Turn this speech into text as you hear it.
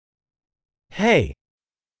Hey,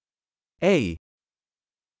 Ehi,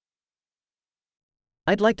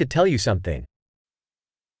 I'd like to tell you something.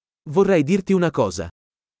 vorrei dirti una cosa.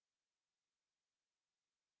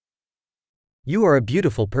 You are a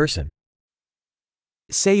beautiful person.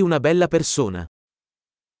 Sei una bella persona.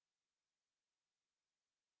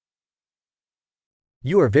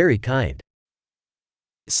 You are very kind.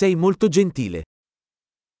 Sei molto gentile.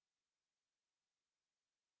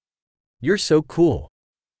 You're so cool.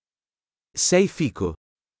 Sei fico.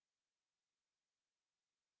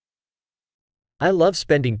 I love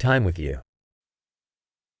spending time with you.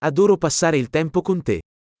 Adoro passare il tempo con te.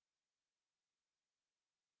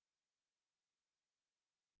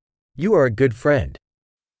 You are a good friend.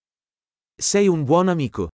 Sei un buon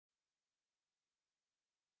amico.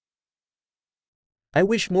 I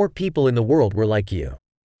wish more people in the world were like you.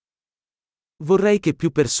 Vorrei che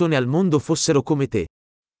più persone al mondo fossero come te.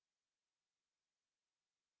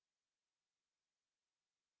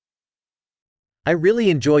 I really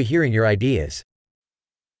enjoy hearing your ideas.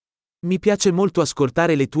 Mi piace molto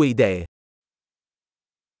ascoltare le tue idee.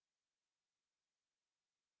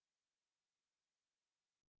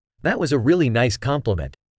 That was a really nice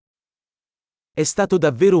compliment. È stato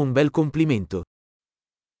davvero un bel complimento.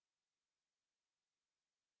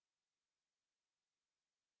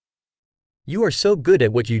 You are so good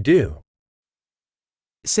at what you do.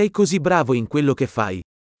 Sei così bravo in quello che fai.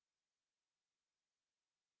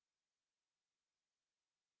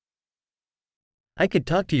 I could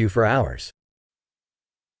talk to you for hours.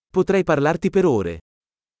 Potrei parlarti per ore.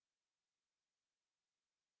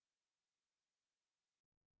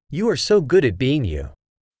 You are so good at being you.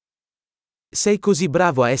 Sei così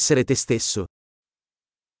bravo a essere te stesso.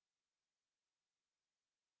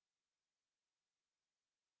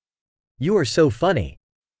 You are so funny.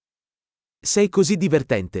 Sei così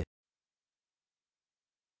divertente.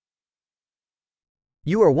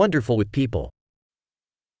 You are wonderful with people.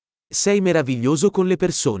 Sei meraviglioso con le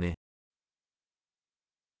persone.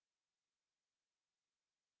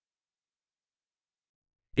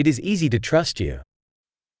 It is easy to trust you.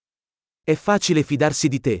 È facile fidarsi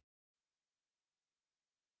di te.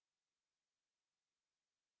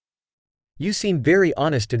 You seem very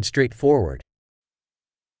honest and straightforward.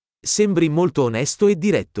 Sembri molto onesto e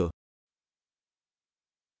diretto.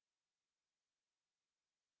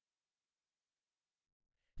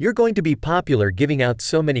 You're going to be popular giving out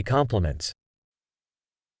so many compliments.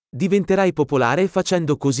 Diventerai popolare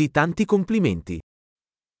facendo così tanti complimenti.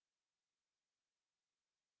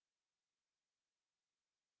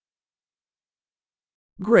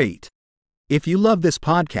 Great. If you love this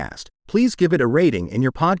podcast, please give it a rating in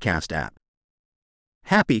your podcast app.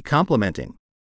 Happy complimenting.